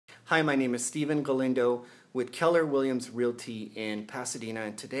Hi, my name is Stephen Galindo with Keller Williams Realty in Pasadena,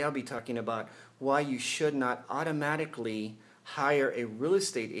 and today I'll be talking about why you should not automatically hire a real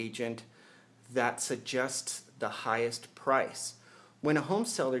estate agent that suggests the highest price. When a home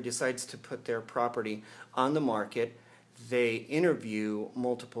seller decides to put their property on the market, they interview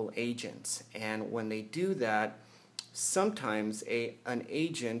multiple agents, and when they do that, sometimes an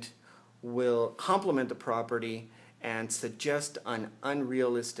agent will compliment the property and suggest an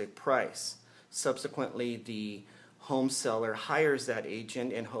unrealistic price. Subsequently, the home seller hires that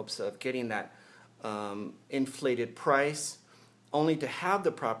agent in hopes of getting that inflated price, only to have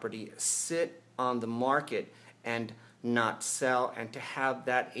the property sit on the market and not sell, and to have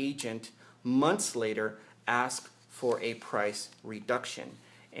that agent months later ask for a price reduction.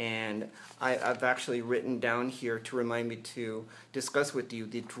 And I've actually written down here to remind me to discuss with you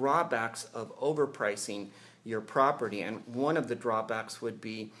the drawbacks of overpricing your property. And one of the drawbacks would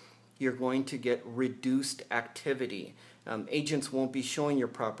be you're going to get reduced activity. Agents won't be showing your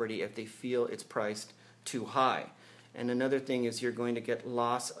property if they feel it's priced too high. And another thing is you're going to get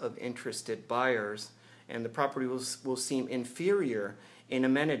loss of interested buyers, and the property will seem inferior in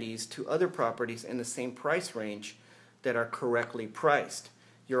amenities to other properties in the same price range that are correctly priced.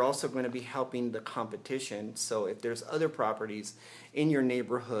 You're also going to be helping the competition. So if there's other properties in your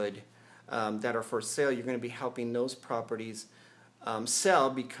neighborhood that are for sale, you're going to be helping those properties sell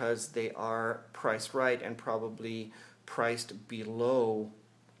because they are priced right and probably priced below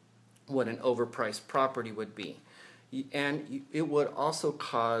what an overpriced property would be. And it would also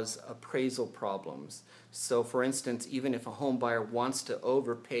cause appraisal problems. So for instance, even if a home buyer wants to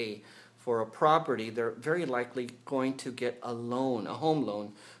overpay for a property, they're very likely going to get a loan, a home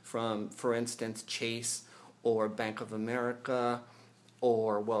loan from, for instance, Chase or Bank of America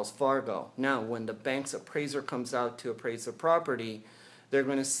or Wells Fargo. Now, when the bank's appraiser comes out to appraise the property, they're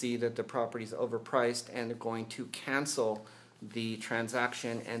going to see that the property is overpriced, and they're going to cancel the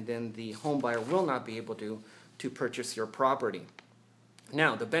transaction, and then the home buyer will not be able to purchase your property.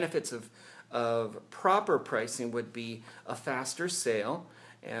 Now, the benefits of proper pricing would be a faster sale,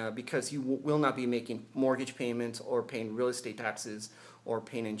 because you will not be making mortgage payments or paying real estate taxes or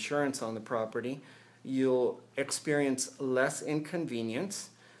paying insurance on the property. You'll experience less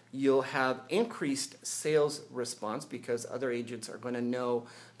inconvenience. You'll have increased sales response because other agents are going to know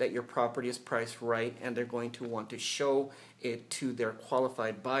that your property is priced right, and they're going to want to show it to their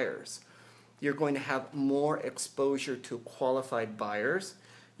qualified buyers. You're going to have more exposure to qualified buyers.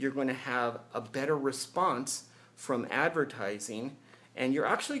 You're going to have a better response from advertising, and you're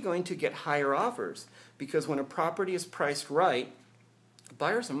actually going to get higher offers, because when a property is priced right,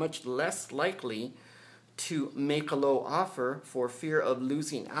 buyers are much less likely to make a low offer for fear of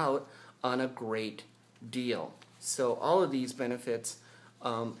losing out on a great deal. So all of these benefits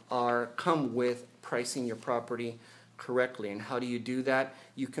come with pricing your property correctly. And how do you do that?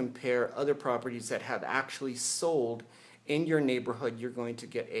 You compare other properties that have actually sold in your neighborhood. You're going to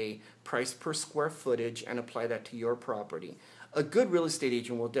get a price per square footage and apply that to your property. A good real estate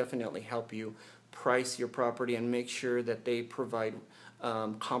agent will definitely help you price your property and make sure that they provide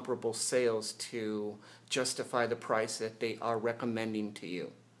comparable sales to justify the price that they are recommending to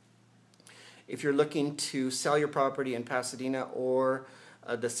you. If you're looking to sell your property in Pasadena or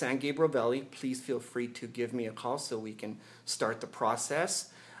the San Gabriel Valley, please feel free to give me a call so we can start the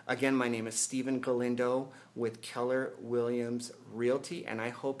process. Again, my name is Stephen Galindo with Keller Williams Realty, and I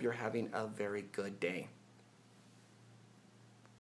hope you're having a very good day.